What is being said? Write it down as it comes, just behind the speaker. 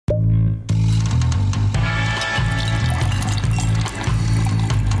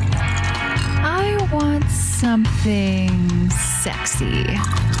something sexy.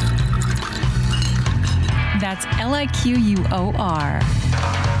 That's Liquor.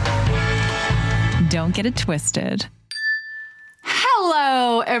 Don't get it twisted.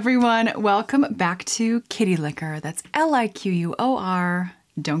 Hello, everyone. Welcome back to Kitty Liquor. That's Liquor.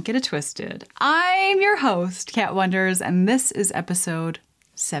 Don't get it twisted. I'm your host, Cat Wonders, and this is episode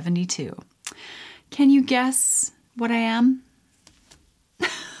 72. Can you guess what I am?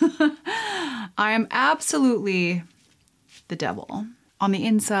 I am absolutely the devil on the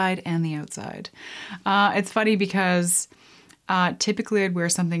inside and the outside. It's funny because typically I'd wear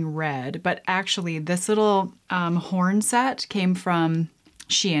something red, but actually this little horn set came from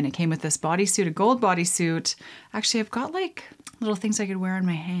Shein. It came with this bodysuit, a gold bodysuit. Actually, I've got like little things I could wear on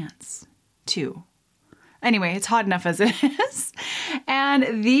my hands too. Anyway, it's hot enough as it is.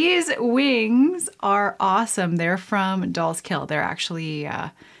 And these wings are awesome. They're from Dolls Kill. They're actually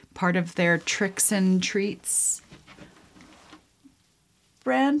part of their Tricks and Treats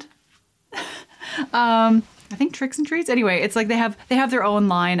brand. I think Tricks and Treats. Anyway, it's like they have their own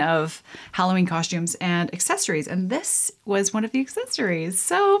line of Halloween costumes and accessories, and this was one of the accessories.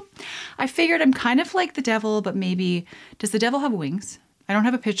 So I figured I'm kind of like the devil, but maybe, does the devil have wings? I don't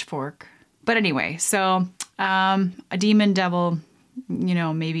have a pitchfork. But anyway, so a demon devil, you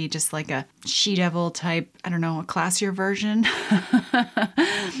know, maybe just like a she-devil type, I don't know, a classier version.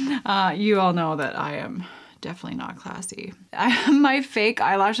 You all know that I am definitely not classy. My fake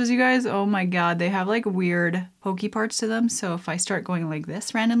eyelashes, you guys, oh my God, they have like weird pokey parts to them. So if I start going like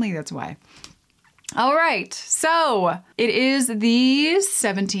this randomly, that's why. All right, so it is the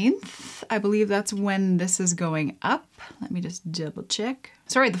 17th. I believe that's when this is going up. Let me just double check.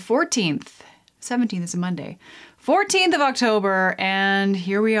 Sorry, the 14th. 17th is a Monday. 14th of October, and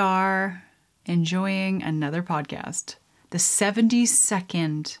here we are enjoying another podcast. The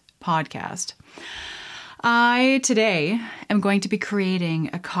 72nd podcast. I today am going to be creating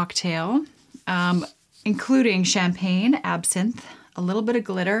a cocktail, including champagne, absinthe, a little bit of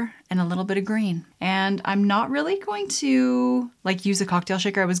glitter, and a little bit of green. And I'm not really going to like use a cocktail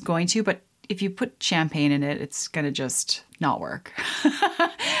shaker. I was going to, but if you put champagne in it, it's gonna just not work.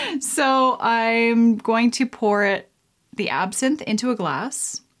 So I'm going to pour the absinthe into a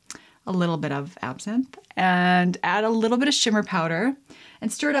glass, a little bit of absinthe, and add a little bit of shimmer powder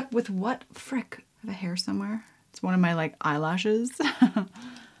and stir it up with what frick? I have a hair somewhere. It's one of my like eyelashes.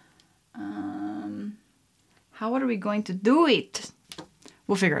 How are we going to do it?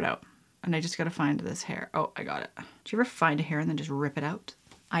 We'll figure it out. And I just gotta find this hair. Oh, I got it. Do you ever find a hair and then just rip it out?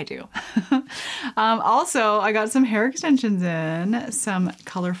 I do. Also, I got some hair extensions in, some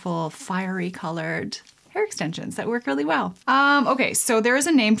colorful, fiery colored hair extensions that work really well. Okay, so there is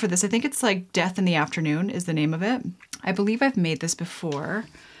a name for this. I think it's like Death in the Afternoon is the name of it. I believe I've made this before.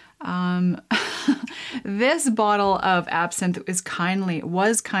 This bottle of absinthe was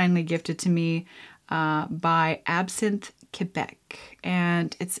kindly gifted to me by Absinthe Quebec,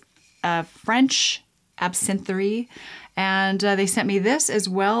 and it's a French absinthery, and they sent me this as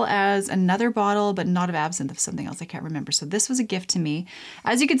well as another bottle, but not of absinthe, of something else I can't remember. So this was a gift to me.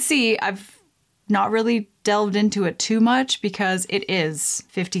 As you can see, I've not really delved into it too much because it is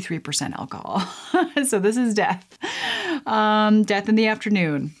 53% alcohol. So this is Death. Death in the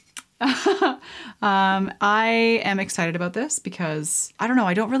Afternoon. I am excited about this because, I don't know,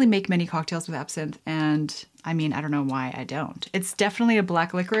 I don't really make many cocktails with absinthe, and I mean, I don't know why I don't. It's definitely a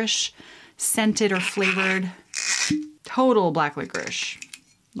black licorice, scented or flavored, total black licorice.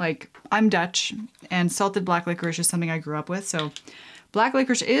 Like, I'm Dutch, and salted black licorice is something I grew up with, so black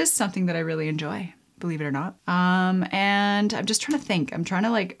licorice is something that I really enjoy, believe it or not. And I'm just trying to think. I'm trying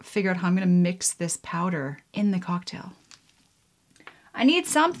to like figure out how I'm gonna mix this powder in the cocktail. I need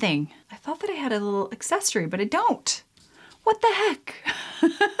something. I thought that I had a little accessory, but I don't. What the heck?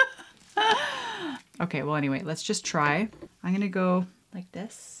 Okay, well anyway, let's just try. I'm gonna go like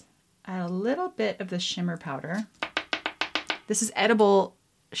this. Add a little bit of the shimmer powder. This is Edible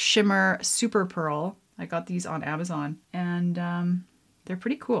Shimmer Super Pearl. I got these on Amazon, and they're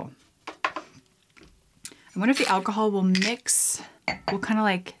pretty cool. I wonder if the alcohol will mix, will kind of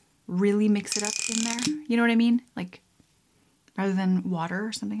like really mix it up in there. You know what I mean? Like, rather than water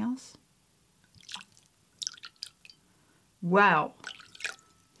or something else. Wow.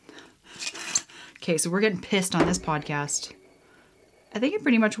 Okay, so we're getting pissed on this podcast. I think it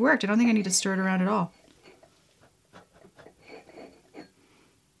pretty much worked. I don't think I need to stir it around at all.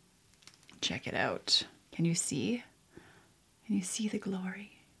 Check it out. Can you see? Can you see the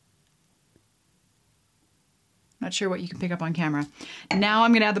glory? Not sure what you can pick up on camera. Now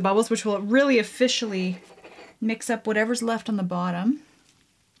I'm gonna add the bubbles, which will really officially mix up whatever's left on the bottom.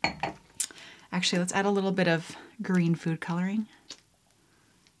 Actually, let's add a little bit of green food coloring.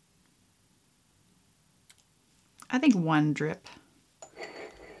 I think 1 drip.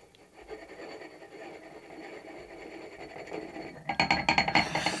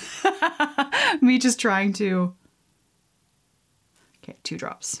 Me just trying to... Okay, 2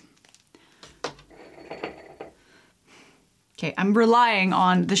 drops. Okay, I'm relying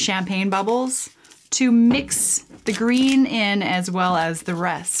on the champagne bubbles to mix the green in as well as the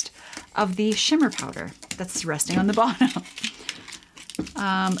rest of the shimmer powder that's resting on the bottom.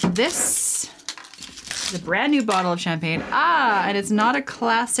 This is a brand new bottle of champagne. And it's not a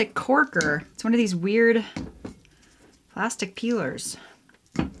classic corker. It's one of these weird plastic peelers.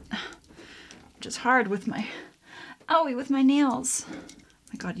 Which is hard with my, with my nails. Oh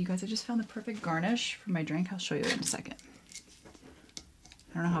my God, you guys, I just found the perfect garnish for my drink. I'll show you in a second.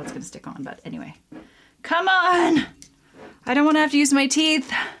 I don't know how it's gonna stick on, but anyway. Come on! I don't wanna have to use my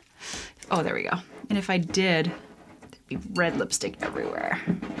teeth. Oh, there we go. And if I did, there'd be red lipstick everywhere.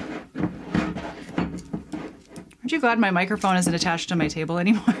 Aren't you glad my microphone isn't attached to my table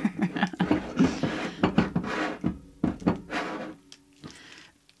anymore?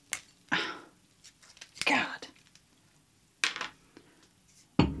 God.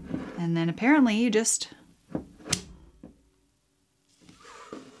 And then apparently you just...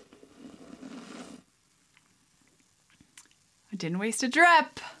 I didn't waste a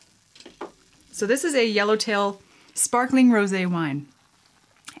drip. So this is a Yellowtail sparkling rosé wine.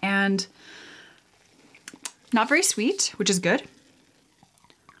 And not very sweet, which is good.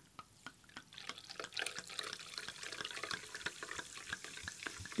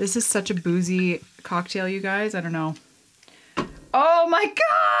 This is such a boozy cocktail, you guys. I don't know. Oh my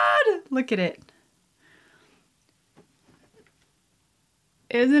God! Look at it.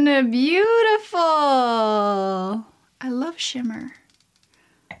 Isn't it beautiful? I love shimmer.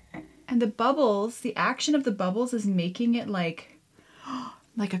 And the bubbles, the action of the bubbles is making it like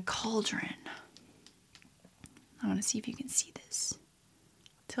a cauldron. I want to see if you can see this.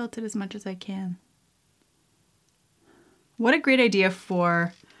 Tilt it as much as I can. What a great idea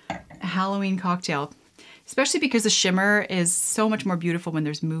for a Halloween cocktail, especially because the shimmer is so much more beautiful when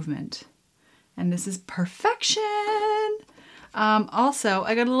there's movement. And this is perfection. Also,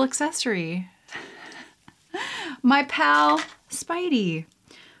 I got a little accessory. My pal Spidey.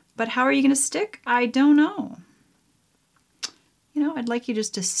 But how are you gonna stick? I don't know. You know, I'd like you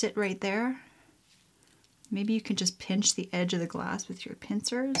just to sit right there. Maybe you can just pinch the edge of the glass with your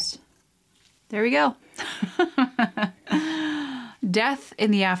pincers. There we go. Death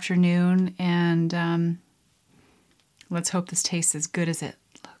in the afternoon, and let's hope this tastes as good as it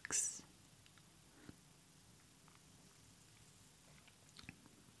looks.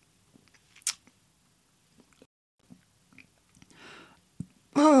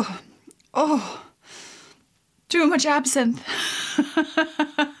 Oh, too much absinthe.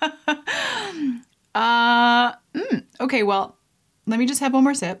 Okay, well, let me just have one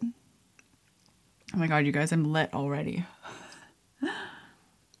more sip. Oh my God, you guys, I'm lit already.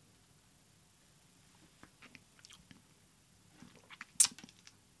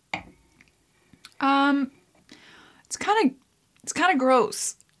 It's kind of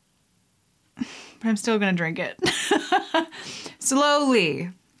gross, but I'm still gonna drink it.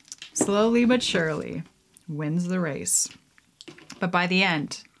 Slowly but surely wins the race. But by the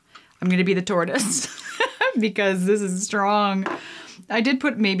end, I'm gonna be the tortoise because this is strong. I did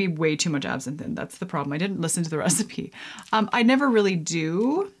put maybe way too much absinthe in. That's the problem. I didn't listen to the recipe. I never really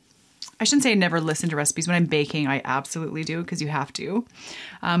do. I shouldn't say I never listen to recipes. When I'm baking, I absolutely do because you have to.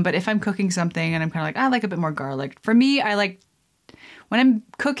 But if I'm cooking something and I'm kind of like, I like a bit more garlic. For me, I like, when I'm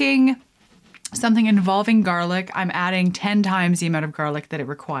cooking something involving garlic, I'm adding 10 times the amount of garlic that it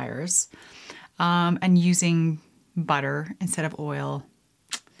requires. And using butter instead of oil,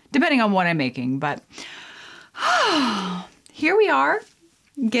 depending on what I'm making. But here we are,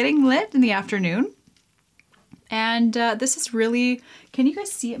 getting lit in the afternoon. And this is really, can you guys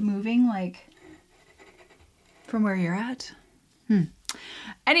see it moving like from where you're at?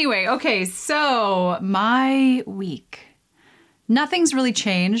 Anyway, okay, so my week. Nothing's really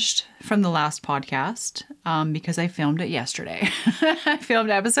changed from the last podcast because I filmed it yesterday. I filmed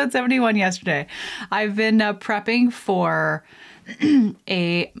episode 71 yesterday. I've been prepping for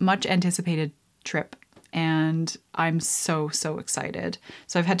a much anticipated trip and I'm so excited.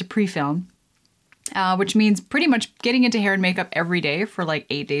 So I've had to pre-film. Which means pretty much getting into hair and makeup every day for like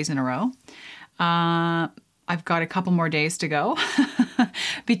 8 days in a row. I've got a couple more days to go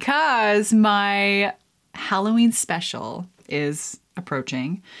because my Halloween special is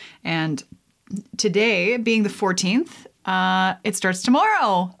approaching. And today, being the 14th, it starts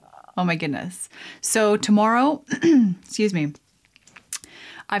tomorrow. Oh my goodness. So tomorrow, excuse me,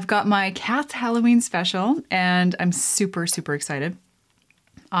 I've got my Cats Halloween special and I'm super, super excited.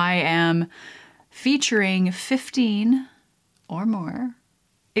 I am featuring 15 or more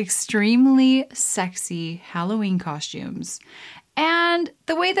extremely sexy Halloween costumes. And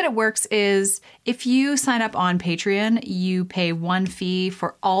the way that it works is if you sign up on Patreon, you pay one fee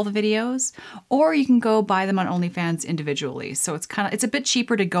for all the videos, or you can go buy them on OnlyFans individually. So it's a bit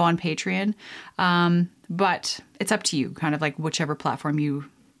cheaper to go on Patreon, but it's up to you, kind of like whichever platform you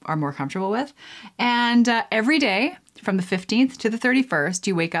are more comfortable with. And every day from the 15th to the 31st,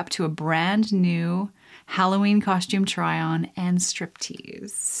 you wake up to a brand new Halloween costume try-on and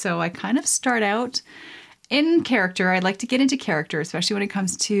striptease. So I kind of start out in character. I like to get into character, especially when it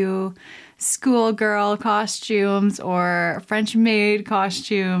comes to schoolgirl costumes or French maid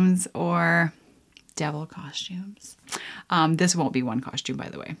costumes or devil costumes. This won't be one costume, by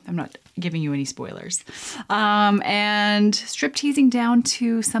the way. I'm not giving you any spoilers. And stripteasing down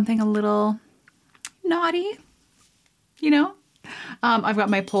to something a little naughty, you know? I've got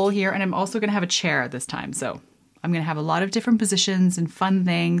my pole here, and I'm also going to have a chair this time. So I'm going to have a lot of different positions and fun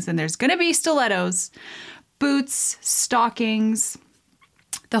things, and there's going to be stilettos, boots, stockings,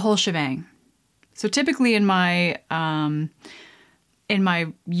 the whole shebang. So typically in my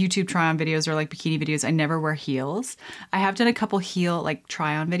YouTube try-on videos or like bikini videos, I never wear heels. I have done a couple heel like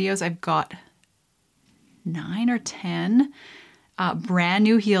try-on videos. I've got 9 or 10 brand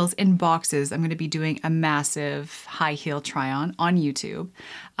new heels in boxes. I'm going to be doing a massive high heel try-on YouTube.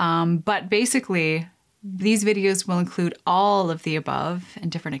 But basically, these videos will include all of the above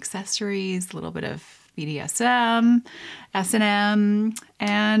and different accessories, a little bit of BDSM, S&M,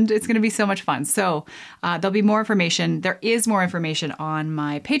 and it's going to be so much fun. So there'll be more information. There is more information on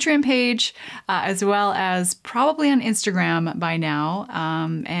my Patreon page, as well as probably on Instagram by now,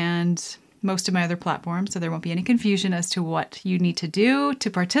 and most of my other platforms. So there won't be any confusion as to what you need to do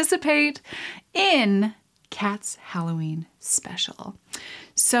to participate in Cats Halloween Special.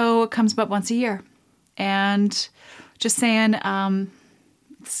 So it comes about once a year. And just saying,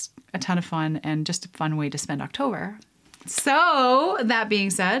 it's a ton of fun and just a fun way to spend October. So that being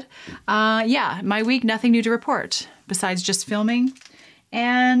said, yeah, my week, nothing new to report besides just filming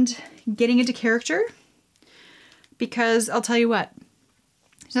and getting into character, because I'll tell you what,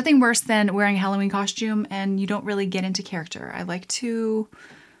 there's nothing worse than wearing a Halloween costume and you don't really get into character. I like to,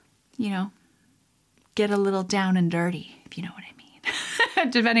 you know, get a little down and dirty, if you know what I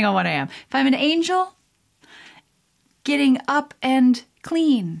mean, depending on what I am. If I'm an angel, getting up and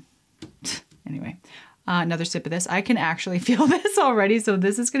clean. Anyway, another sip of this. I can actually feel this already, so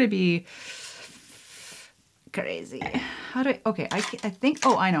this is going to be crazy. How do I, okay, I think,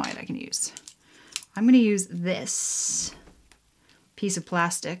 oh, I know what I can use. I'm going to use this piece of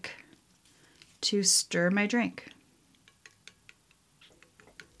plastic to stir my drink.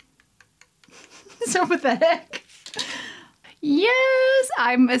 So pathetic. Yes,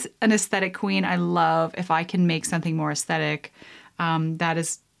 I'm an aesthetic queen. I love if I can make something more aesthetic. That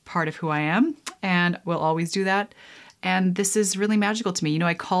is part of who I am and will always do that. And this is really magical to me. You know,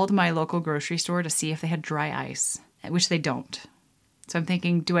 I called my local grocery store to see if they had dry ice, which they don't. So I'm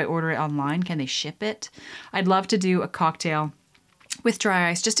thinking, do I order it online? Can they ship it? I'd love to do a cocktail with dry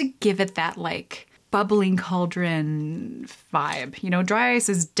ice just to give it that like bubbling cauldron vibe. You know, dry ice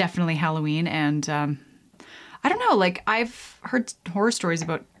is definitely Halloween, and I don't know, like I've heard horror stories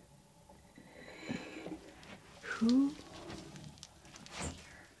about who?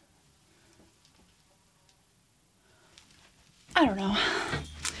 I don't know.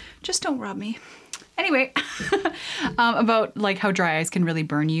 Just don't rub me. Anyway, about like how dry ice can really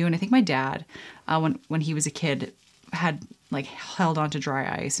burn you. And I think my dad, when he was a kid, had like held onto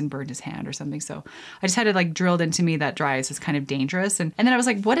dry ice and burned his hand or something. So I just had it like drilled into me that dry ice is kind of dangerous. And then I was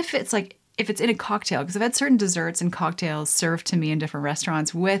like, what if it's like, if it's in a cocktail? Because I've had certain desserts and cocktails served to me in different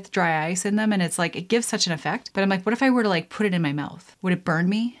restaurants with dry ice in them. And it's like, it gives such an effect. But I'm like, what if I were to like put it in my mouth? Would it burn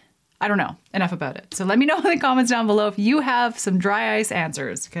me? I don't know enough about it. So let me know in the comments down below if you have some dry ice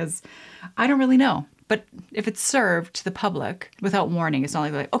answers, because I don't really know. But if it's served to the public without warning, it's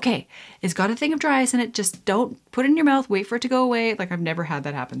not like, okay, it's got a thing of dry ice in it, just don't put it in your mouth, wait for it to go away. Like I've never had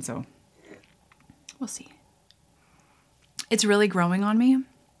that happen, so we'll see. It's really growing on me.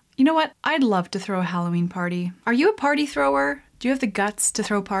 You know what? I'd love to throw a Halloween party. Are you a party thrower? Do you have the guts to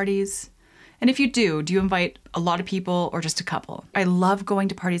throw parties? And if you do you invite a lot of people or just a couple? I love going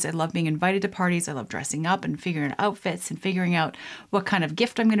to parties. I love being invited to parties. I love dressing up and figuring out outfits and figuring out what kind of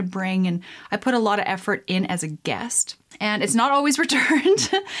gift I'm going to bring. And I put a lot of effort in as a guest. And it's not always returned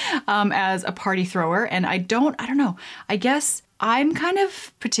as a party thrower. And I don't know. I guess I'm kind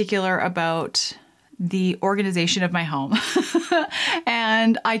of particular about the organization of my home.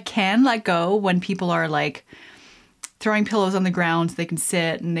 And I can let go when people are like throwing pillows on the ground so they can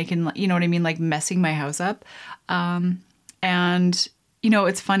sit and they can, you know what I mean, like messing my house up. And, you know,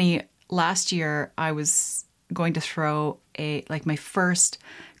 it's funny. Last year I was going to throw my first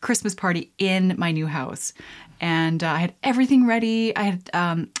Christmas party in my new house. And I had everything ready. I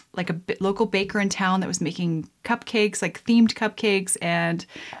had like a local baker in town that was making cupcakes, like themed cupcakes, and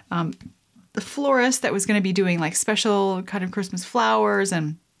the florist that was going to be doing like special kind of Christmas flowers,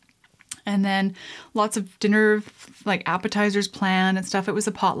 and then lots of dinner, like appetizers planned and stuff. It was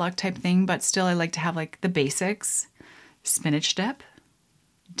a potluck type thing, but still I like to have like the basics: spinach dip,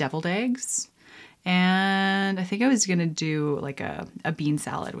 deviled eggs, and I think I was going to do like a bean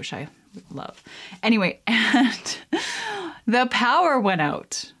salad, which I love. Anyway, and the power went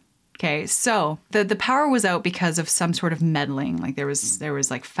out. Okay, so the power was out because of some sort of meddling, like there was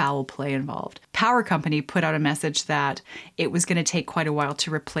like foul play involved. Power company put out a message that it was going to take quite a while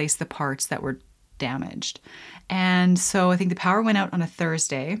to replace the parts that were damaged. And so I think the power went out on a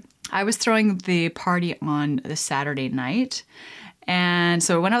Thursday. I was throwing the party on the Saturday night. And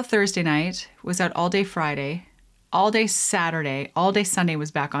so it went out Thursday night, was out all day Friday, all day Saturday, all day Sunday,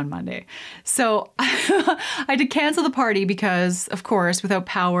 was back on Monday. So I had to cancel the party because, of course, without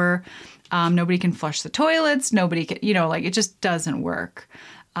power, nobody can flush the toilets. Nobody can, you know, like it just doesn't work,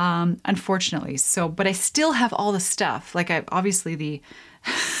 unfortunately. So, but I still have all the stuff. Like obviously the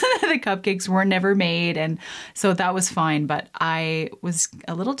cupcakes were never made. And so that was fine. But I was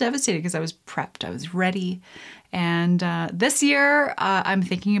a little devastated because I was prepped. I was ready. And this year I'm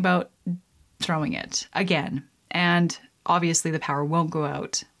thinking about throwing it again. And obviously the power won't go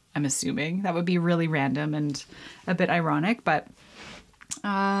out, I'm assuming. That would be really random and a bit ironic, but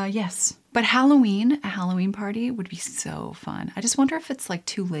yes. But a Halloween party would be so fun. I just wonder if it's like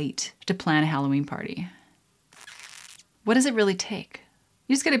too late to plan a Halloween party. What does it really take?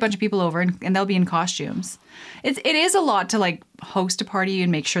 You just get a bunch of people over and they'll be in costumes. It is a lot to like host a party and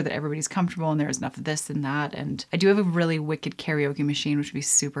make sure that everybody's comfortable and there's enough of this and that. And I do have a really wicked karaoke machine, which would be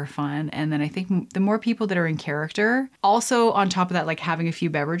super fun. And then I think the more people that are in character, also on top of that, like having a few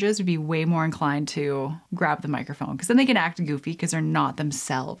beverages would be way more inclined to grab the microphone, because then they can act goofy because they're not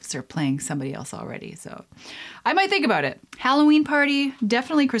themselves. They're playing somebody else already. So I might think about it. Halloween party,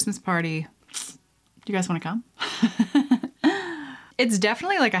 definitely Christmas party. Do you guys want to come? It's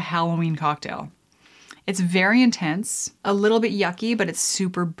definitely like a Halloween cocktail. It's very intense, a little bit yucky, but it's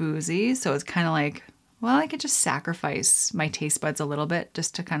super boozy. So it's kind of like, well, I could just sacrifice my taste buds a little bit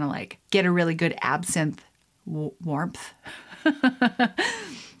just to kind of like get a really good absinthe warmth.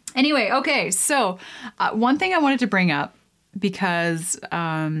 Anyway, okay. So one thing I wanted to bring up because,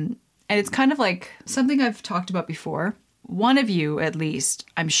 and it's kind of like something I've talked about before. One of you, at least,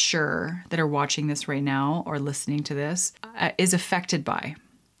 I'm sure, that are watching this right now or listening to this is affected by,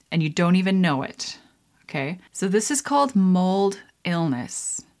 and you don't even know it, okay? So this is called mold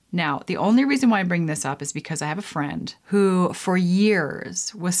illness. Now, the only reason why I bring this up is because I have a friend who for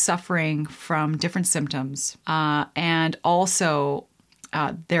years was suffering from different symptoms, and also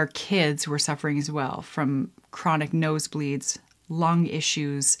their kids were suffering as well from chronic nosebleeds, lung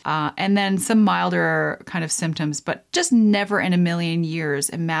issues, and then some milder kind of symptoms, but just never in a million years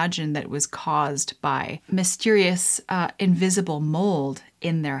imagined that it was caused by mysterious, invisible mold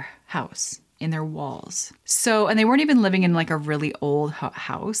in their house, in their walls. So, and they weren't even living in like a really old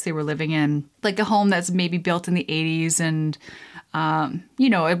house. They were living in like a home that's maybe built in the 80s, and, you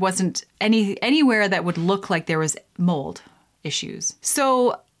know, it wasn't anywhere that would look like there was mold issues.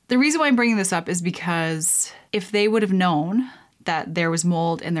 So the reason why I'm bringing this up is because if they would have known that there was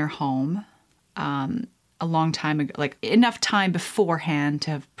mold in their home a long time ago, like enough time beforehand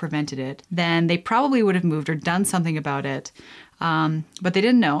to have prevented it, then they probably would have moved or done something about it. But they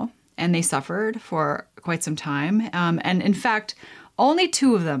didn't know, and they suffered for quite some time. And in fact, only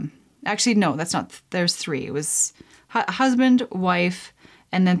two of them, actually, no, that's not, there's three. It was husband, wife,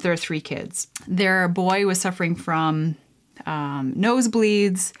 and then there are three kids. Their boy was suffering from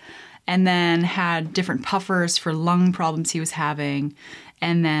nosebleeds, and then had different puffers for lung problems he was having.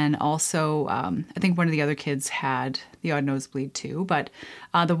 And then also, I think one of the other kids had the odd nosebleed too. But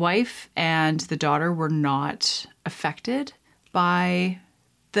the wife and the daughter were not affected by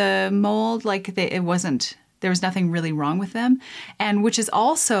the mold. Like there was nothing really wrong with them. And which is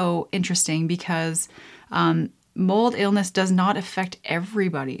also interesting because mold illness does not affect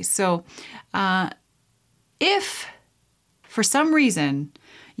everybody. So if for some reason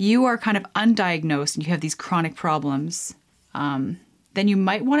you are kind of undiagnosed and you have these chronic problems, then you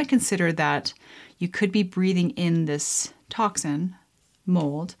might want to consider that you could be breathing in this toxin,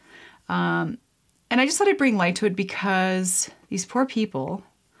 mold. And I just thought I'd bring light to it because these poor people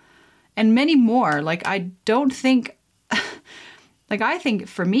and many more, like I don't think, like I think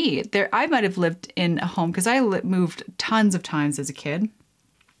for me, I might have lived in a home because I moved tons of times as a kid.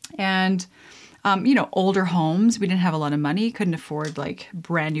 And, older homes, we didn't have a lot of money, couldn't afford like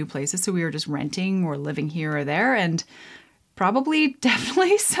brand new places. So we were just renting or living here or there, and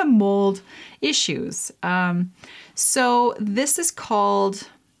definitely some mold issues. So this is called,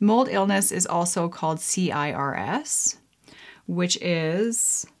 mold illness is also called CIRS, which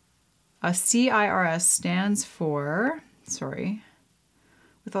is, CIRS stands for, sorry,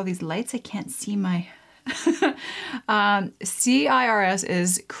 with all these lights, I can't see my, CIRS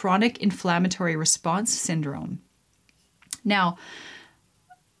is chronic inflammatory response syndrome. Now,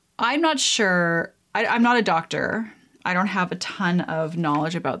 I'm not sure, I'm not a doctor. I don't have a ton of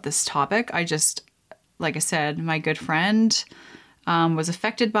knowledge about this topic. I just, like I said, my good friend was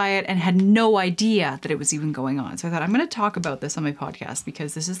affected by it and had no idea that it was even going on. So I thought I'm going to talk about this on my podcast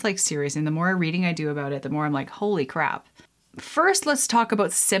because this is like serious. And the more reading I do about it, the more I'm like, holy crap. First, let's talk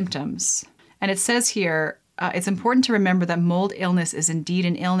about symptoms. And it says here, it's important to remember that mold illness is indeed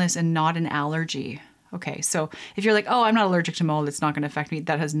an illness and not an allergy. Okay, so if you're like, oh, I'm not allergic to mold, it's not going to affect me,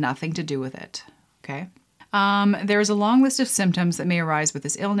 that has nothing to do with it. Okay. There's a long list of symptoms that may arise with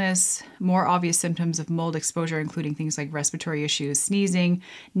this illness. More obvious symptoms of mold exposure, including things like respiratory issues, sneezing,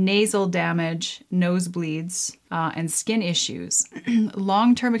 nasal damage, nosebleeds, and skin issues.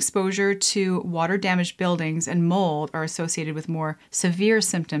 Long-term exposure to water-damaged buildings and mold are associated with more severe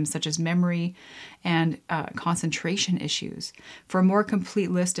symptoms such as memory and concentration issues. For a more complete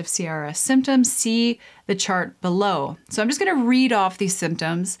list of CRS symptoms, see the chart below. So I'm just going to read off these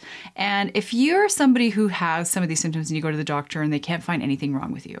symptoms. And if you're somebody who has some of these symptoms and you go to the doctor and they can't find anything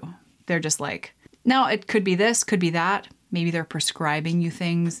wrong with you, they're just like, now it could be this, could be that. Maybe they're prescribing you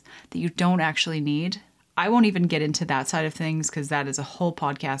things that you don't actually need. I won't even get into that side of things because that is a whole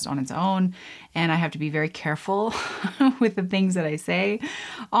podcast on its own. And I have to be very careful with the things that I say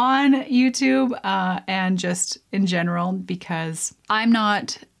on YouTube and just in general because I'm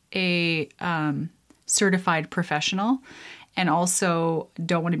not a certified professional and also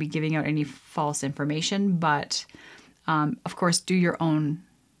don't want to be giving out any false information. But of course, do your own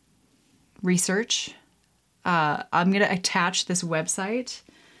research. I'm going to attach this website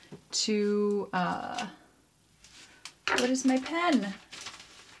to... what is my pen?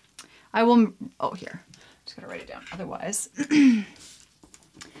 I will, oh, here. Just gotta write it down. Otherwise.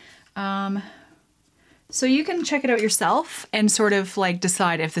 So you can check it out yourself and sort of like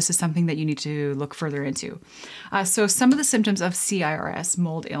decide if this is something that you need to look further into. So some of the symptoms of CIRS,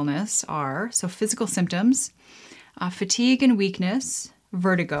 mold illness, are, so physical symptoms, fatigue and weakness,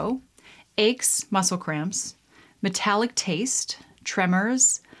 vertigo, aches, muscle cramps, metallic taste,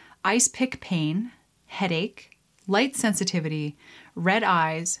 tremors, ice pick pain, headache, light sensitivity, red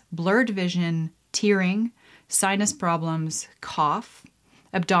eyes, blurred vision, tearing, sinus problems, cough,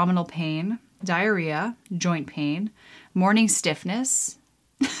 abdominal pain, diarrhea, joint pain, morning stiffness,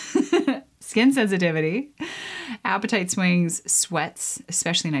 skin sensitivity, appetite swings, sweats,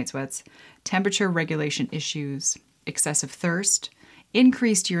 especially night sweats, temperature regulation issues, excessive thirst,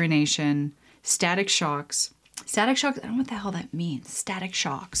 increased urination, static shocks. Static shocks, I don't know what the hell that means. Static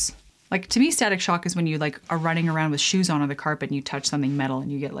shocks. Like, to me, static shock is when you, like, are running around with shoes on the carpet and you touch something metal and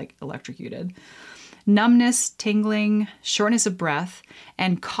you get, like, electrocuted. Numbness, tingling, shortness of breath,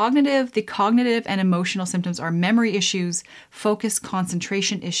 and the cognitive and emotional symptoms are memory issues, focus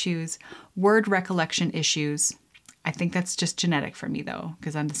concentration issues, word recollection issues. I think that's just genetic for me, though,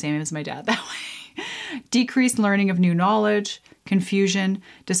 because I'm the same as my dad that way. Decreased learning of new knowledge, confusion,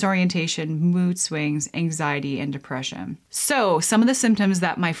 disorientation, mood swings, anxiety, and depression. So some of the symptoms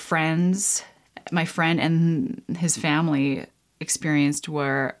that my friend and his family experienced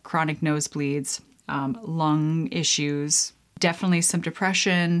were chronic nosebleeds, lung issues, definitely some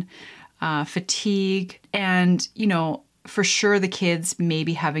depression, fatigue, and, for sure the kids may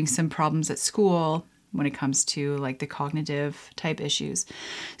be having some problems at school when it comes to like the cognitive type issues.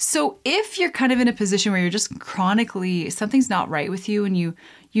 So if you're kind of in a position where you're just chronically, something's not right with you and you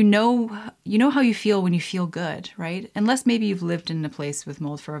know how you feel when you feel good, right? Unless maybe you've lived in a place with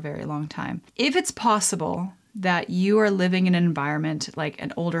mold for a very long time. If it's possible that you are living in an environment like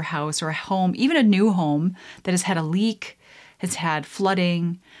an older house or a home, even a new home that has had a leak, has had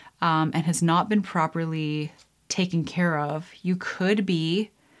flooding, and has not been properly taken care of, you could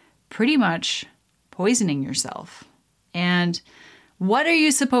be pretty much poisoning yourself. And what are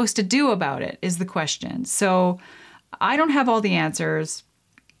you supposed to do about it is the question. So I don't have all the answers.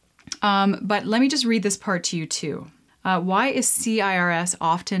 But let me just read this part to you too. Why is CIRS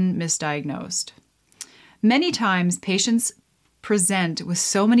often misdiagnosed? Many times patients present with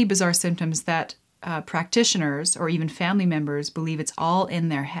so many bizarre symptoms that practitioners or even family members believe it's all in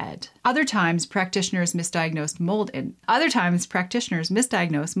their head. Other times, practitioners misdiagnose mold illness.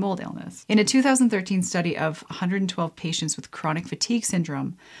 In a 2013 study of 112 patients with chronic fatigue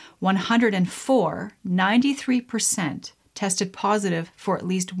syndrome, 104, 93%, tested positive for at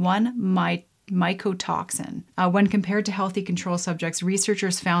least one mycotoxin. When compared to healthy control subjects,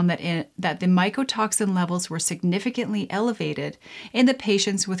 researchers found that the mycotoxin levels were significantly elevated in the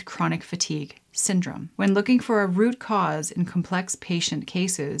patients with chronic fatigue syndrome. When looking for a root cause in complex patient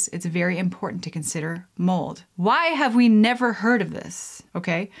cases, it's very important to consider mold. Why have we never heard of this?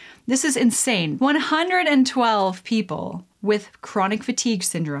 Okay, this is insane. 112 people with chronic fatigue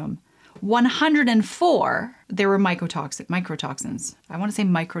syndrome, 104, there were mycotoxins. I want to say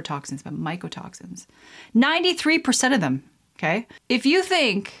microtoxins, but mycotoxins. 93% of them, okay? If you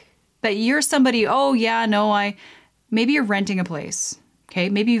think that you're somebody, oh yeah, no, maybe you're renting a place, okay?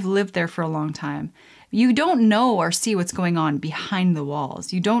 Maybe you've lived there for a long time. You don't know or see what's going on behind the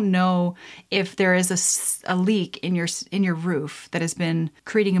walls. You don't know if there is a leak in your roof that has been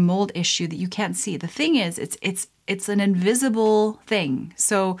creating a mold issue that you can't see. The thing is, it's an invisible thing.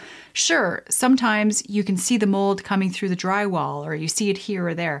 So sure, sometimes you can see the mold coming through the drywall or you see it here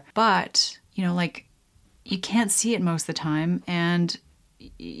or there, but you can't see it most of the time. And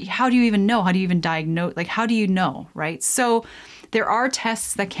how do you even know? How do you even diagnose? How do you know, right? So there are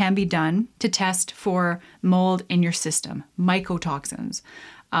tests that can be done to test for mold in your system, mycotoxins.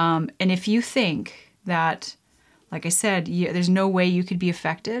 And if you think that, like I said, there's no way you could be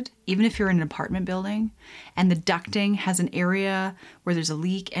affected, even if you're in an apartment building and the ducting has an area where there's a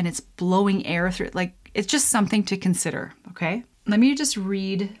leak and it's blowing air through it, it's just something to consider, okay? Let me just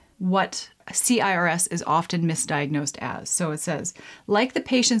read what CIRS is often misdiagnosed as. So it says, like the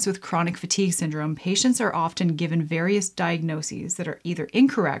patients with chronic fatigue syndrome, patients are often given various diagnoses that are either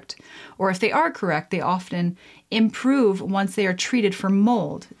incorrect, or if they are correct, they often improve once they are treated for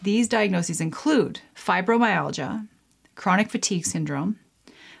mold. These diagnoses include fibromyalgia, chronic fatigue syndrome,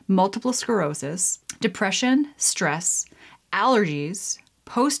 multiple sclerosis, depression, stress, allergies,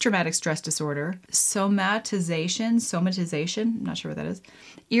 post-traumatic stress disorder, somatization, I'm not sure what that is,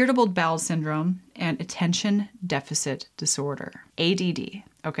 irritable bowel syndrome, and attention deficit disorder, ADD,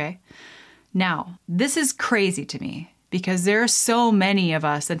 okay? Now, this is crazy to me because there are so many of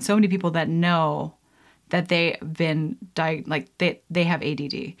us and so many people that know that they've been they have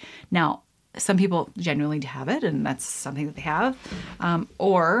ADD. Now, some people genuinely have it and that's something that they have,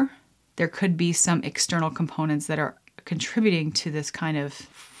 or there could be some external components that are contributing to this kind of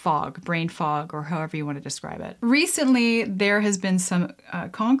fog, brain fog, or however you want to describe it. Recently, there has been some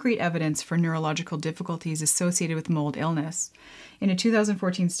concrete evidence for neurological difficulties associated with mold illness. In a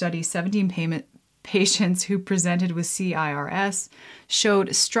 2014 study, 17 patients who presented with CIRS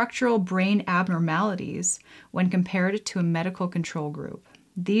showed structural brain abnormalities when compared to a medical control group.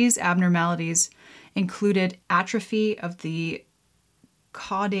 These abnormalities included atrophy of the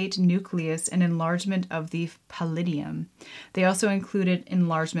caudate nucleus and enlargement of the pallidum. They also included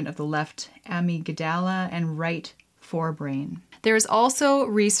enlargement of the left amygdala and right forebrain. There is also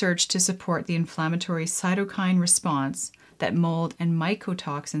research to support the inflammatory cytokine response that mold and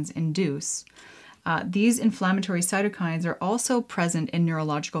mycotoxins induce. These inflammatory cytokines are also present in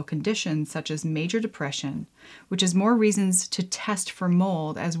neurological conditions such as major depression, which is more reasons to test for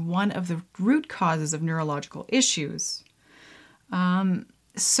mold as one of the root causes of neurological issues.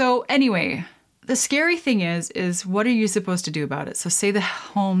 So anyway, the scary thing is what are you supposed to do about it? So say the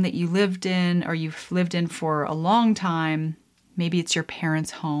home that you lived in or you've lived in for a long time, maybe it's your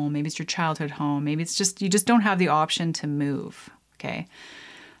parents' home, maybe it's your childhood home, maybe it's just, you just don't have the option to move, okay?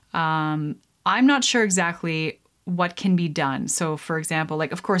 I'm not sure exactly what can be done. So for example,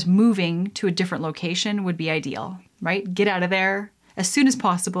 of course, moving to a different location would be ideal, right? Get out of there as soon as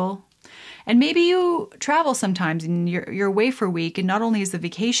possible. And maybe you travel sometimes and you're away for a week, and not only is the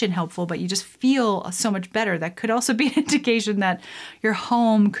vacation helpful, but you just feel so much better. That could also be an indication that your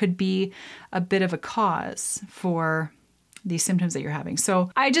home could be a bit of a cause for these symptoms that you're having.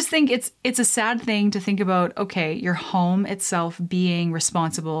 So I just think it's a sad thing to think about, okay, your home itself being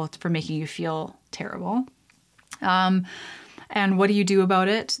responsible for making you feel terrible. And what do you do about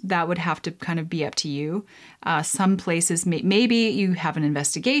it? That would have to kind of be up to you. Some places, maybe you have an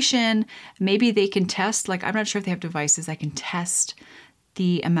investigation. Maybe they can test, I'm not sure if they have devices that can test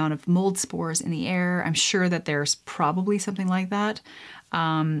the amount of mold spores in the air. I'm sure that there's probably something like that.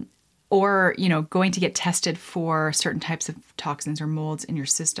 or, you know, going to get tested for certain types of toxins or molds in your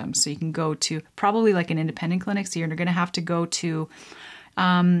system. So you can go to probably like an independent clinic. So you're going to have to go to,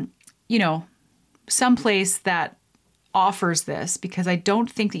 you know, someplace that offers this, because I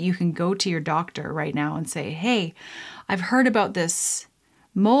don't think that you can go to your doctor right now and say, hey, I've heard about this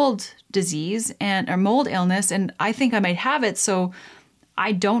mold disease or mold illness, and I think I might have it. So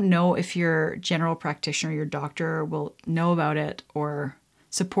I don't know if your general practitioner, your doctor will know about it or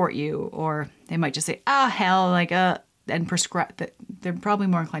support you, or they might just say, hell, like, and prescribe that. They're probably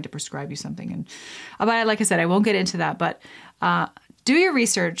more inclined to prescribe you something. And but like I said, I won't get into that, but do your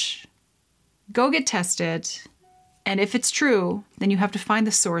research, go get tested. And if it's true, then you have to find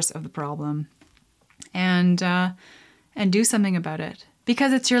the source of the problem and do something about it,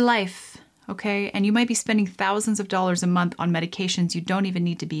 because it's your life. Okay. And you might be spending thousands of dollars a month on medications you don't even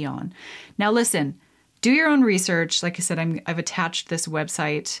need to be on. Now, listen, do your own research. Like I said, I've attached this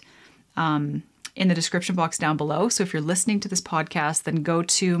website in the description box down below. So if you're listening to this podcast, then go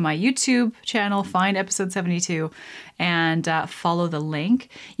to my YouTube channel, find episode 72, and follow the link.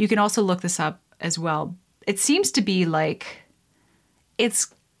 You can also look this up as well. It seems to be like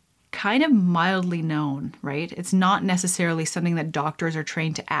it's kind of mildly known, right? It's not necessarily something that doctors are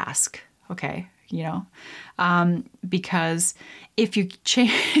trained to ask. Okay, you know, because if you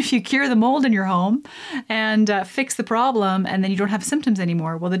cure the mold in your home and fix the problem, and then you don't have symptoms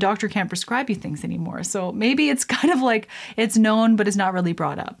anymore, well, the doctor can't prescribe you things anymore. So maybe it's kind of like it's known, but it's not really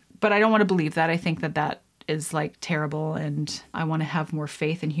brought up. But I don't want to believe that. I think that is like terrible, and I want to have more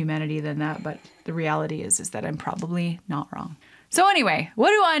faith in humanity than that. But the reality is that I'm probably not wrong. So anyway, what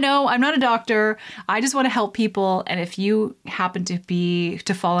do I know? I'm not a doctor. I just want to help people. And if you happen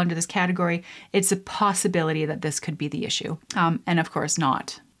to fall under this category, it's a possibility that this could be the issue. And of course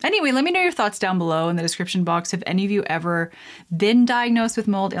not. Anyway, let me know your thoughts down below in the description box. Have any of you ever been diagnosed with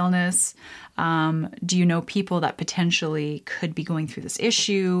mold illness? Do you know people that potentially could be going through this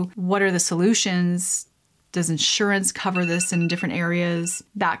issue? What are the solutions? Does insurance cover this in different areas?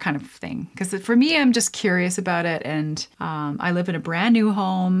 That kind of thing. Because for me, I'm just curious about it. And I live in a brand new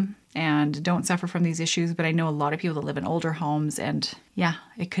home and don't suffer from these issues. But I know a lot of people that live in older homes. And yeah,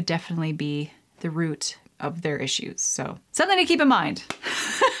 it could definitely be the root of their issues. So something to keep in mind.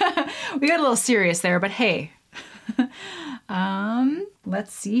 We got a little serious there, but hey.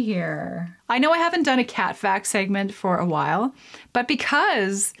 Let's see here. I know I haven't done a cat fact segment for a while, but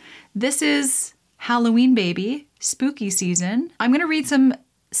because this is Halloween, baby, spooky season, I'm going to read some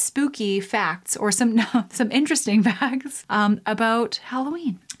spooky facts, or some interesting facts about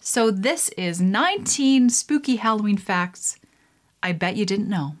Halloween. So this is 19 spooky Halloween facts I bet you didn't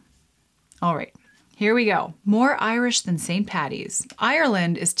know. All right, here we go. More Irish than St. Paddy's.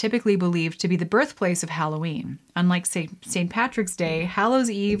 Ireland is typically believed to be the birthplace of Halloween. Unlike St. Patrick's Day, Hallows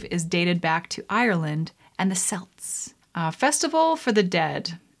Eve is dated back to Ireland and the Celts. Festival for the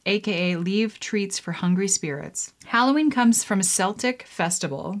Dead, aka Leave Treats for Hungry Spirits. Halloween comes from a Celtic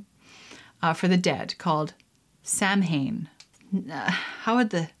festival for the dead called Samhain. How would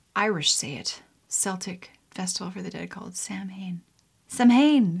the Irish say it? Celtic festival for the dead called Samhain.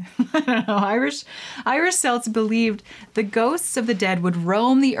 Samhain. I don't know. Irish Celts believed the ghosts of the dead would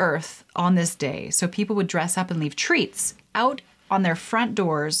roam the earth on this day. So people would dress up and leave treats out on their front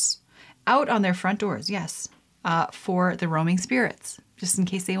doors. Yes. For the roaming spirits, just in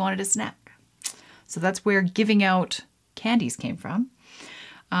case they wanted a snack. So that's where giving out candies came from.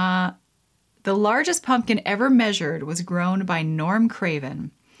 The largest pumpkin ever measured was grown by Norm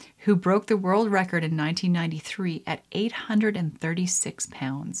Craven, who broke the world record in 1993 at 836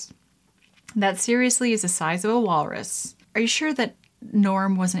 pounds. That seriously is the size of a walrus. Are you sure that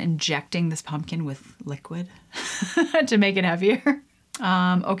Norm wasn't injecting this pumpkin with liquid to make it heavier?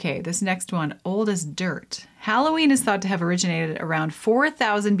 Okay, this next one, old as dirt. Halloween is thought to have originated around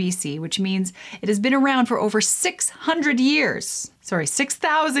 4000 BC, which means it has been around for over 600 years. Sorry,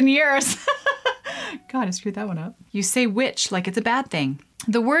 6,000 years. God, I screwed that one up. You say witch like it's a bad thing.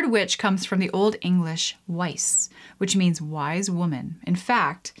 The word witch comes from the Old English weis, which means wise woman. In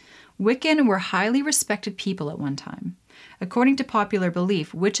fact, Wiccan were highly respected people at one time. According to popular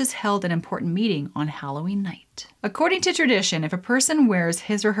belief, witches held an important meeting on Halloween night. According to tradition, if a person wears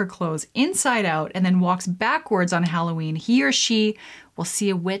his or her clothes inside out and then walks backwards on Halloween, he or she will see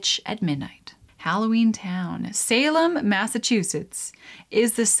a witch at midnight. Halloween Town. Salem, Massachusetts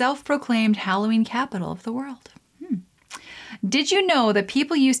is the self-proclaimed Halloween capital of the world. Did you know that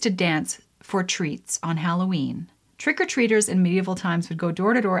people used to dance for treats on Halloween? Trick-or-treaters in medieval times would go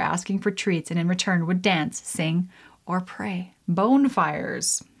door to door asking for treats and in return would dance, sing, or pray.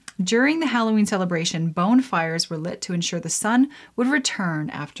 Bonfires. During the Halloween celebration, bonfires were lit to ensure the sun would return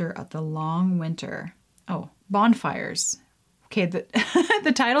after the long winter. Oh, bonfires. Okay,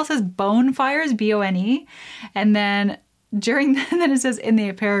 the title says bonfires, B-O-N-E, and then then it says in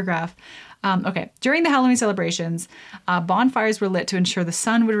the paragraph, during the Halloween celebrations, bonfires were lit to ensure the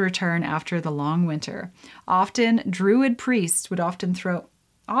sun would return after the long winter. Often, druid priests would often throw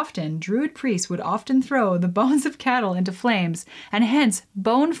the bones of cattle into flames, and hence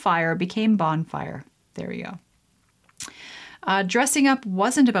bonfire became bonfire. There you go. Dressing up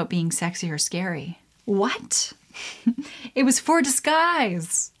wasn't about being sexy or scary. What? It was for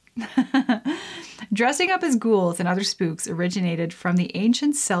disguise. Dressing up as ghouls and other spooks originated from the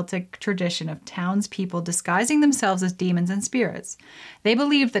ancient Celtic tradition of townspeople disguising themselves as demons and spirits. They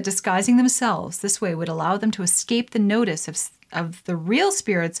believed that disguising themselves this way would allow them to escape the notice of the real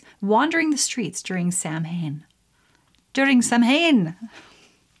spirits wandering the streets during Samhain.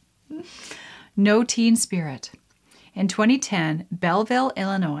 No teen spirit. In 2010, Belleville,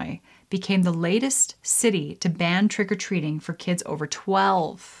 Illinois, became the latest city to ban trick-or-treating for kids over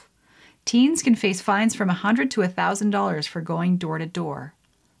 12. Teens can face fines from $100 to $1,000 for going door to door.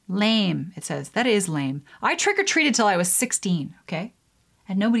 Lame, it says. That is lame. I trick-or-treated till I was 16, okay?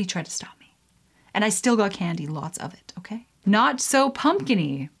 And nobody tried to stop me. And I still got candy, lots of it, okay? Not so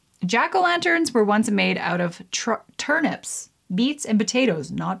pumpkin-y. Jack-o'-lanterns were once made out of turnips, beets, and potatoes,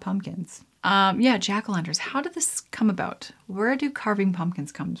 not pumpkins. Yeah, jack-o'-lanterns. How did this come about? Where do carving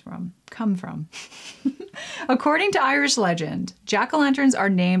pumpkins come from? According to Irish legend, jack-o'-lanterns are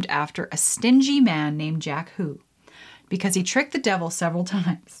named after a stingy man named Jack Who, because he tricked the devil several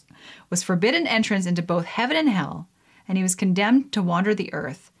times, was forbidden entrance into both heaven and hell, and he was condemned to wander the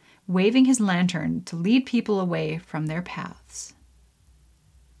earth, waving his lantern to lead people away from their paths.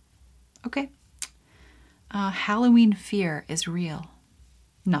 Okay. Halloween fear is real.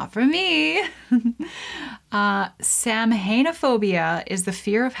 Not for me. Samhainophobia is the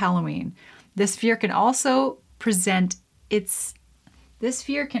fear of Halloween. This fear can also present its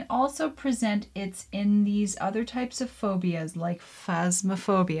in these other types of phobias like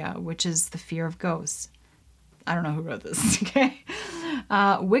phasmophobia, which is the fear of ghosts. I don't know who wrote this, okay?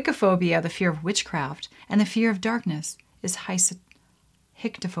 Wiccophobia, the fear of witchcraft, and the fear of darkness is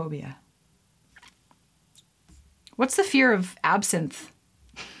hyctophobia. What's the fear of absinthe?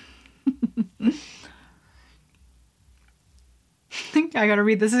 I gotta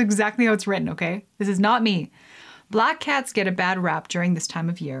read. This is exactly how it's written, okay? This is not me. Black cats get a bad rap during this time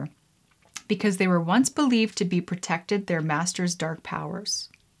of year because they were once believed to be protected their master's dark powers.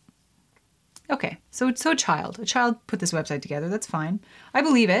 Okay, so a child put this website together. That's fine. I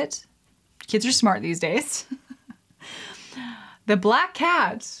believe it. Kids are smart these days. The black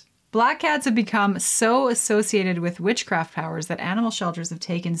cats. Black cats have become so associated with witchcraft powers that animal shelters have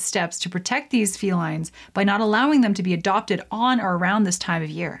taken steps to protect these felines by not allowing them to be adopted on or around this time of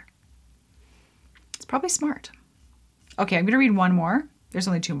year. It's probably smart. Okay, I'm going to read one more. There's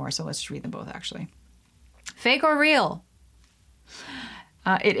only two more, so let's just read them both, actually. Fake or real?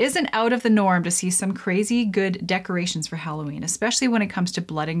 It isn't out of the norm to see some crazy good decorations for Halloween, especially when it comes to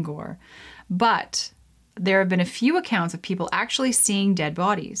blood and gore. But there have been a few accounts of people actually seeing dead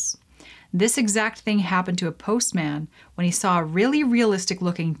bodies. This exact thing happened to a postman when he saw a really realistic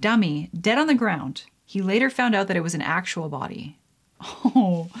looking dummy dead on the ground. He later found out that it was an actual body.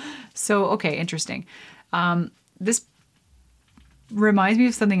 Oh, so, okay, interesting. This reminds me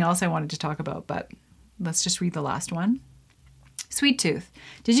of something else I wanted to talk about, but let's just read the last one. Sweet tooth.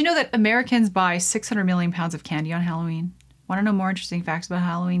 Did you know that Americans buy 600 million pounds of candy on Halloween? Want to know more interesting facts about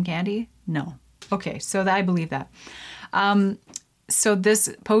Halloween candy? No. Okay, so I believe that. So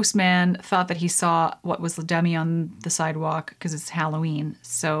this postman thought that he saw what was the dummy on the sidewalk because it's Halloween.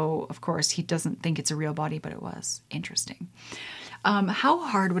 So, of course, he doesn't think it's a real body, but it was. Interesting. How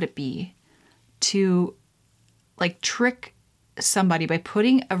hard would it be to, like, trick somebody by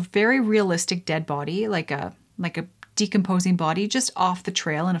putting a very realistic dead body, like a decomposing body, just off the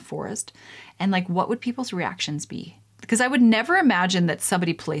trail in a forest? And, like, what would people's reactions be? Because I would never imagine that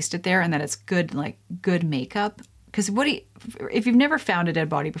somebody placed it there and that it's good makeup. Because if you've never found a dead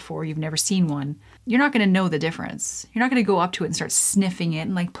body before, you've never seen one, you're not going to know the difference. You're not going to go up to it and start sniffing it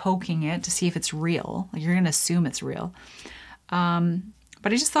and like poking it to see if it's real. Like you're going to assume it's real. But I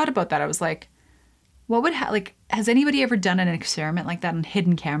just thought about that. I was like, has anybody ever done an experiment like that on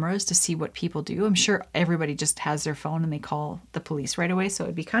hidden cameras to see what people do? I'm sure everybody just has their phone and they call the police right away. So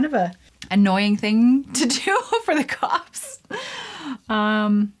it'd be kind of a annoying thing to do for the cops.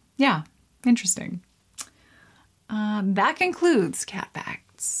 Yeah, interesting. That concludes Cat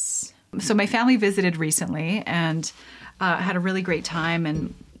Facts. So my family visited recently and had a really great time,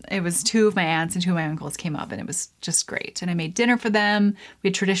 and It was two of my aunts and two of my uncles came up, and it was just great. And I made dinner for them. We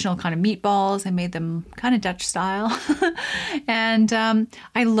had traditional kind of meatballs. I made them kind of Dutch style. And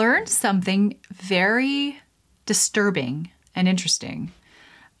I learned something very disturbing and interesting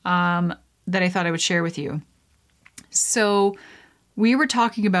that I thought I would share with you. So we were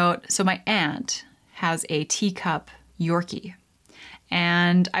talking about, so my aunt has a teacup Yorkie.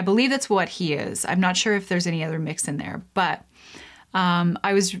 And I believe that's what he is. I'm not sure if there's any other mix in there, but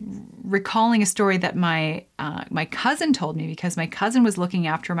I was recalling a story that my cousin told me, because my cousin was looking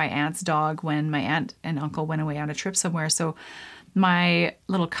after my aunt's dog when my aunt and uncle went away on a trip somewhere. So my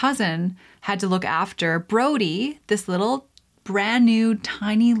little cousin had to look after Brody, this little brand new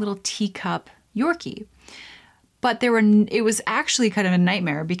tiny little teacup Yorkie. But it was actually kind of a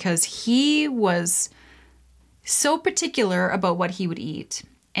nightmare because he was so particular about what he would eat.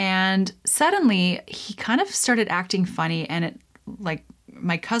 And suddenly he kind of started acting funny, and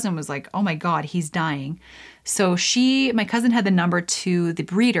my cousin was like, oh my God, he's dying. So my cousin had the number to the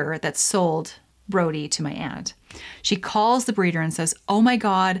breeder that sold Brody to my aunt. She calls the breeder and says, oh my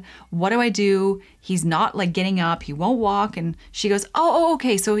God, what do I do? He's not like getting up. He won't walk. And she goes, oh,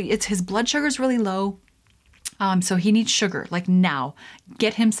 okay. So his blood sugar's really low. So he needs sugar, like now.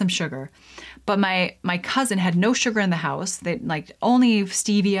 Get him some sugar. But my cousin had no sugar in the house. They like only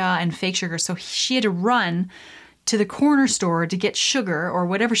stevia and fake sugar. So she had to run to the corner store to get sugar or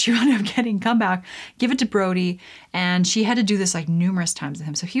whatever she wound up getting, come back, give it to Brody. And she had to do this like numerous times with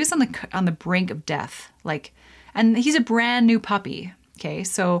him. So he was on the brink of death. And he's a brand new puppy. Okay.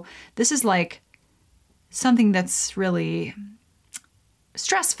 So this is like something that's really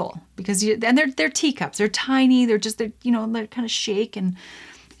stressful because they're teacups. They're tiny. They're kind of shake. And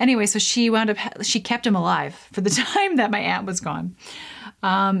anyway, so she kept him alive for the time that my aunt was gone.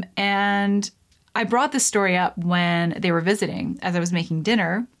 And I brought this story up when they were visiting as I was making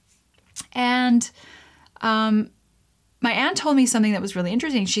dinner. And my aunt told me something that was really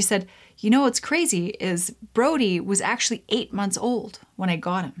interesting. She said, what's crazy is Brody was actually 8 months old when I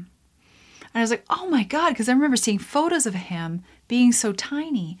got him. And I was like, oh my God, because I remember seeing photos of him being so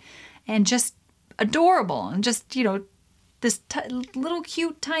tiny and just adorable and just, this little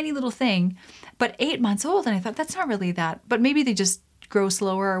cute, tiny little thing, but 8 months old. And I thought, that's not really that, but maybe they just grow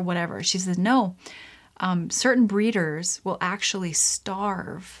slower or whatever. She says, no, certain breeders will actually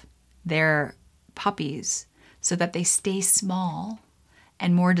starve their puppies so that they stay small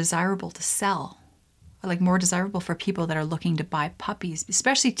and more desirable to sell, or like more desirable for people that are looking to buy puppies,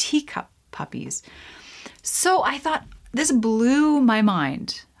 especially teacup puppies. So I thought, this blew my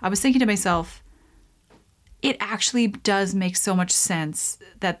mind. I was thinking to myself, it actually does make so much sense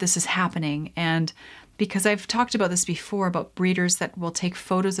that this is happening. And because I've talked about this before, about breeders that will take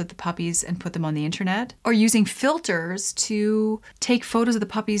photos of the puppies and put them on the internet, or using filters to take photos of the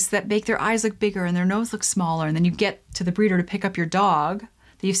puppies that make their eyes look bigger and their nose look smaller. And then you get to the breeder to pick up your dog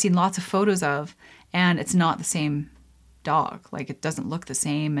that you've seen lots of photos of, and it's not the same dog. Like, it doesn't look the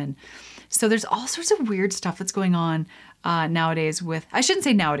same. And so there's all sorts of weird stuff that's going on nowadays with, I shouldn't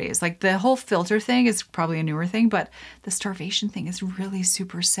say nowadays, like the whole filter thing is probably a newer thing, but the starvation thing is really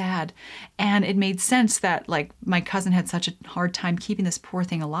super sad. And it made sense that like my cousin had such a hard time keeping this poor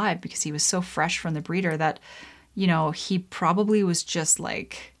thing alive because he was so fresh from the breeder that, he probably was just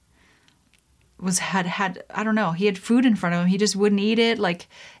like, had I don't know, he had food in front of him, he just wouldn't eat it. Like,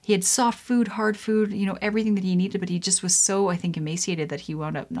 he had soft food, hard food, everything that he needed, but he just was so, I think, emaciated that he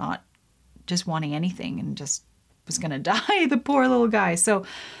wound up not just wanting anything and just was gonna die, the poor little guy. So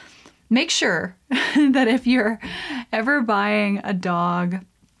make sure that if you're ever buying a dog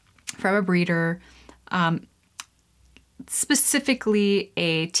from a breeder, specifically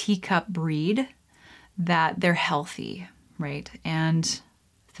a teacup breed, that they're healthy, right? And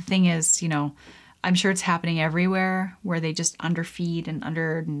the thing is, I'm sure it's happening everywhere where they just underfeed and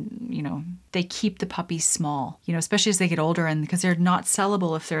they keep the puppies small, especially as they get older, and because they're not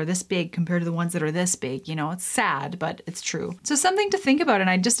sellable if they're this big compared to the ones that are this big, it's sad, but it's true. So something to think about. And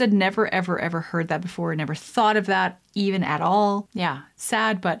I just had never, ever, ever heard that before. Never thought of that even at all. Yeah,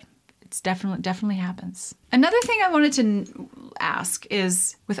 sad, but it's definitely happens. Another thing I wanted to ask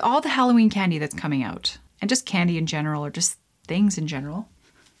is, with all the Halloween candy that's coming out, and just candy in general, or just things in general,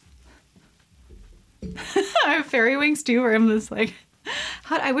 I have fairy wings too, where I'm just like,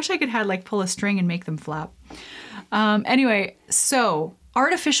 I wish I could pull a string and make them flap. Anyway, so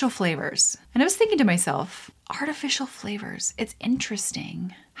artificial flavors. And I was thinking to myself, artificial flavors, it's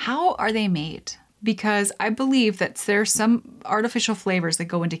interesting. How are they made? Because I believe that there's some artificial flavors that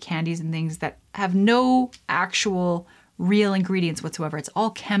go into candies and things that have no actual real ingredients whatsoever. It's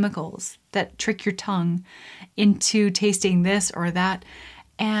all chemicals that trick your tongue into tasting this or that.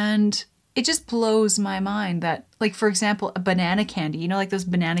 And it just blows my mind that, like, for example, a banana candy, you know, like those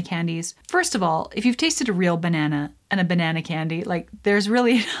banana candies. First of all, if you've tasted a real banana and a banana candy, like there's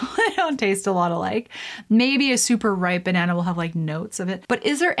really, they don't taste a lot alike. Maybe a super ripe banana will have like notes of it. But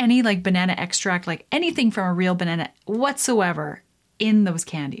is there any like banana extract, like anything from a real banana whatsoever in those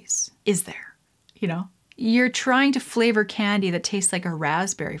candies? Is there? You know? You're trying to flavor candy that tastes like a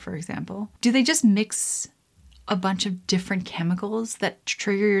raspberry, for example. Do they just mix a bunch of different chemicals that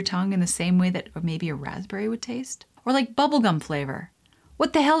trigger your tongue in the same way that maybe a raspberry would taste? Or like bubblegum flavor.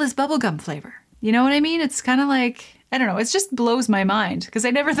 What the hell is bubblegum flavor? You know what I mean? It's kind of like, I don't know, it just blows my mind because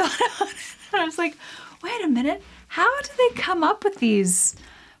I never thought about it. I was like, wait a minute, how do they come up with these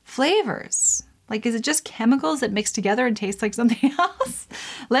flavors? Like, is it just chemicals that mix together and taste like something else?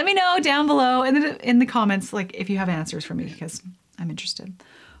 Let me know down below in the comments, like if you have answers for me, because I'm interested.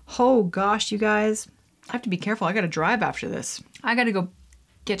 Oh gosh, you guys. I have to be careful. I got to drive after this. I got to go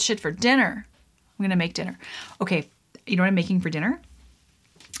get shit for dinner. I'm going to make dinner. Okay, you know what I'm making for dinner?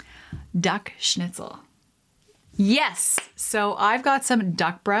 Duck schnitzel. Yes! So I've got some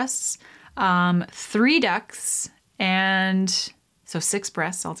duck breasts, 3 ducks, and so 6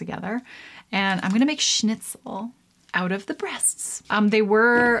 breasts altogether. And I'm going to make schnitzel out of the breasts. They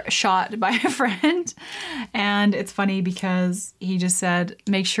were shot by a friend, and it's funny because he just said,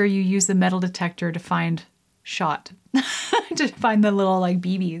 make sure you use the metal detector to find shot, to find the little like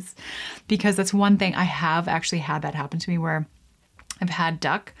BBs, because that's one thing I have actually had that happen to me where I've had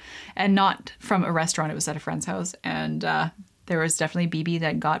duck, and not from a restaurant, it was at a friend's house, and there was definitely BB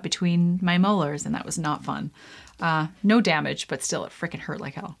that got between my molars, and that was not fun. No damage, but still it freaking hurt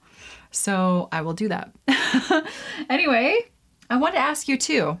like hell. So I will do that. Anyway, I want to ask you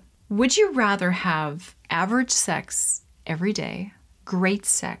too, would you rather have average sex every day, great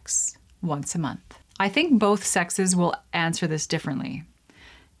sex once a month? I think both sexes will answer this differently,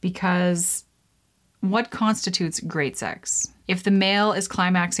 because what constitutes great sex? If the male is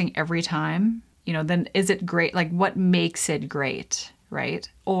climaxing every time, you know, then is it great? Like, what makes it great, right?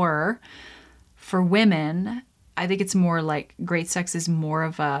 Or for women, I think it's more like great sex is more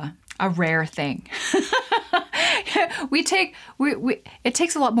of a rare thing. It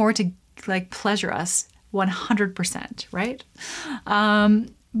takes a lot more to like pleasure us 100%, right?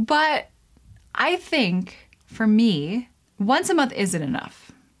 But I think for me, once a month isn't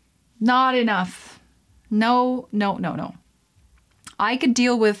enough. Not enough. No. I could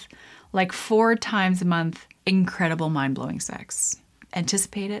deal with like 4 times a month incredible mind-blowing sex.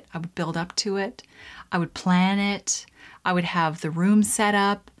 Anticipate it. I would build up to it. I would plan it. I would have the room set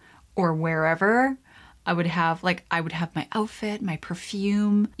up or wherever. I would have my outfit, my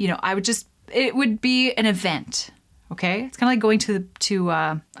perfume. You know, it would be an event. Okay? It's kind of like going to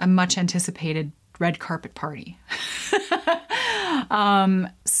a much anticipated red carpet party.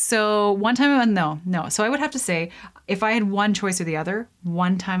 So 1 time a month, no. So I would have to say, if I had one choice or the other,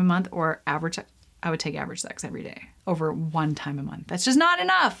 1 time a month or average, I would take average sex every day over 1 time a month. That's just not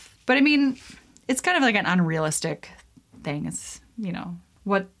enough. But I mean, it's kind of like an unrealistic thing. It's, you know,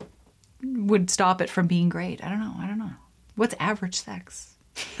 what would stop it from being great? I don't know. What's average sex?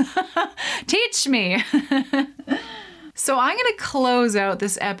 Teach me. So I'm going to close out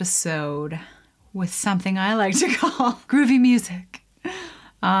this episode with something I like to call groovy music.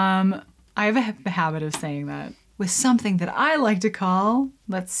 I have a habit of saying that. With something that I like to call,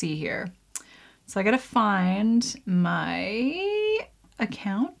 let's see here. So I gotta find my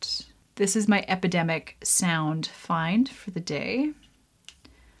account. This is my Epidemic sound find for the day.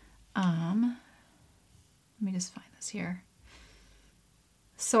 Let me just find this here.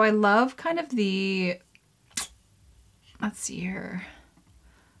 So I love kind of let's see here,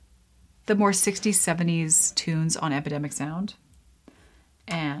 the more 60s, 70s tunes on Epidemic Sound.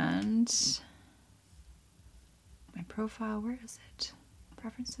 And my profile, where is it?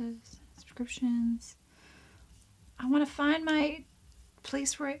 Preferences, subscriptions. I want to find my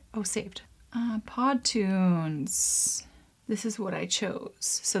place where saved. Pod tunes. This is what I chose.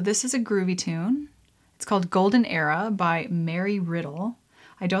 So this is a groovy tune. It's called Golden Era by Mary Riddle.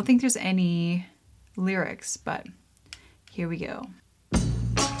 I don't think there's any lyrics, but here we go.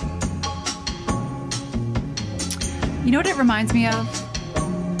 You know what it reminds me of?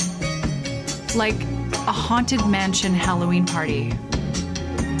 Like a haunted mansion Halloween party.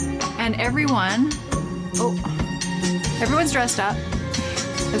 And everyone's dressed up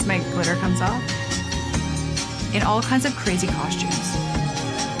as my glitter comes off in all kinds of crazy costumes.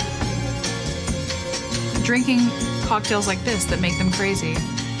 Drinking cocktails like this that make them crazy.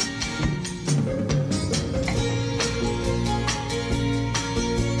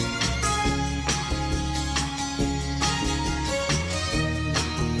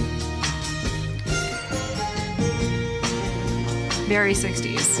 Very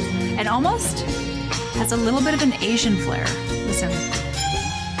 60s. And almost has a little bit of an Asian flair. Listen.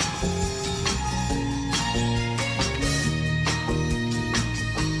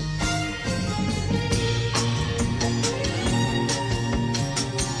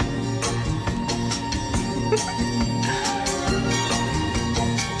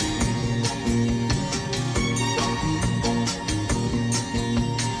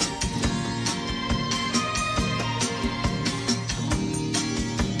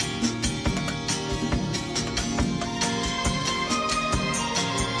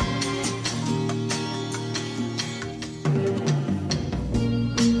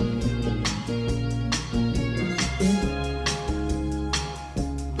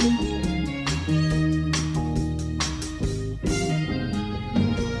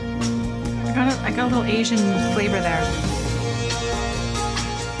 I got a little Asian flavor there.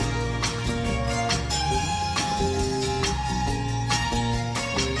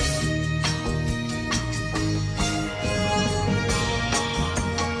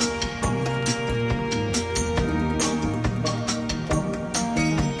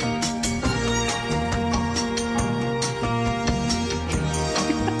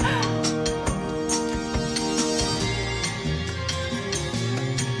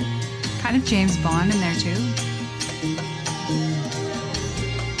 Kind of James Bond in there too.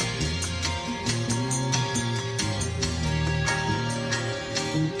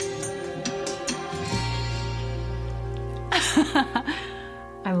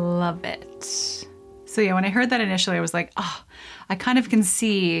 I love it. So yeah, when I heard that initially, I was like, oh, I kind of can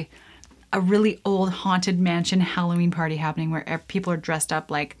see a really old haunted mansion Halloween party happening where people are dressed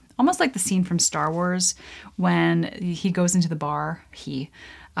up like, almost like the scene from Star Wars when he goes into the bar,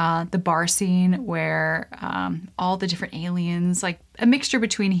 the bar scene where all the different aliens, like a mixture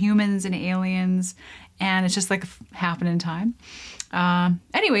between humans and aliens, and it's just like happening in time.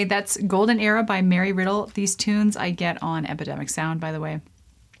 Anyway, that's Golden Era by Mary Riddle. These tunes I get on Epidemic Sound, by the way.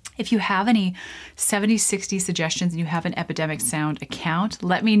 If you have any 70s, 60s suggestions and you have an Epidemic Sound account,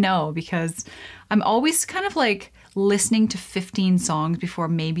 let me know, because I'm always kind of like listening to 15 songs before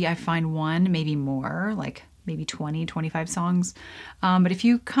maybe I find one, maybe more, like maybe 20, 25 songs. But if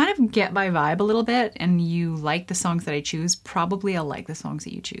you kind of get my vibe a little bit and you like the songs that I choose, probably I'll like the songs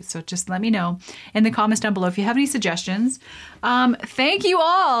that you choose. So just let me know in the comments down below if you have any suggestions. Thank you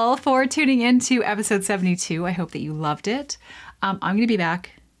all for tuning in to episode 72. I hope that you loved it. I'm going to be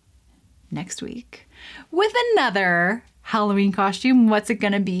back next week with another Halloween costume. What's it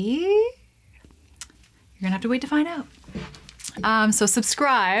going to be? You're going to have to wait to find out. So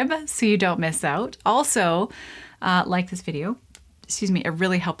subscribe so you don't miss out. Also, like this video. Excuse me, it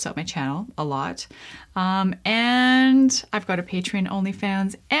really helps out my channel a lot. And I've got a Patreon,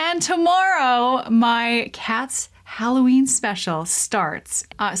 OnlyFans, and tomorrow my cat's Halloween special starts.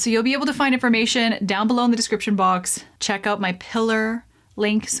 So you'll be able to find information down below in the description box. Check out my pillar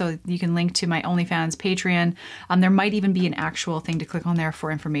link so you can link to my OnlyFans, Patreon. There might even be an actual thing to click on there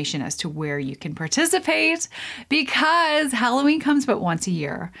for information as to where you can participate, because Halloween comes but once a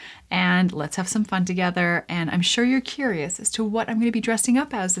year, and let's have some fun together. And I'm sure you're curious as to what I'm going to be dressing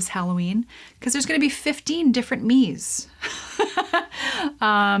up as this Halloween, because there's going to be 15 different me's.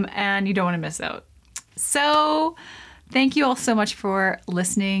 And you don't want to miss out. So thank you all so much for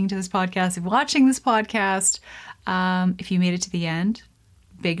listening to this podcast and watching this podcast. If you made it to the end,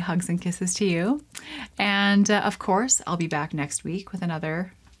 big hugs and kisses to you. And of course, I'll be back next week with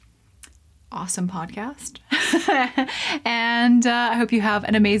another awesome podcast. And I hope you have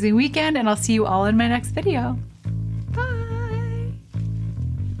an amazing weekend, and I'll see you all in my next video.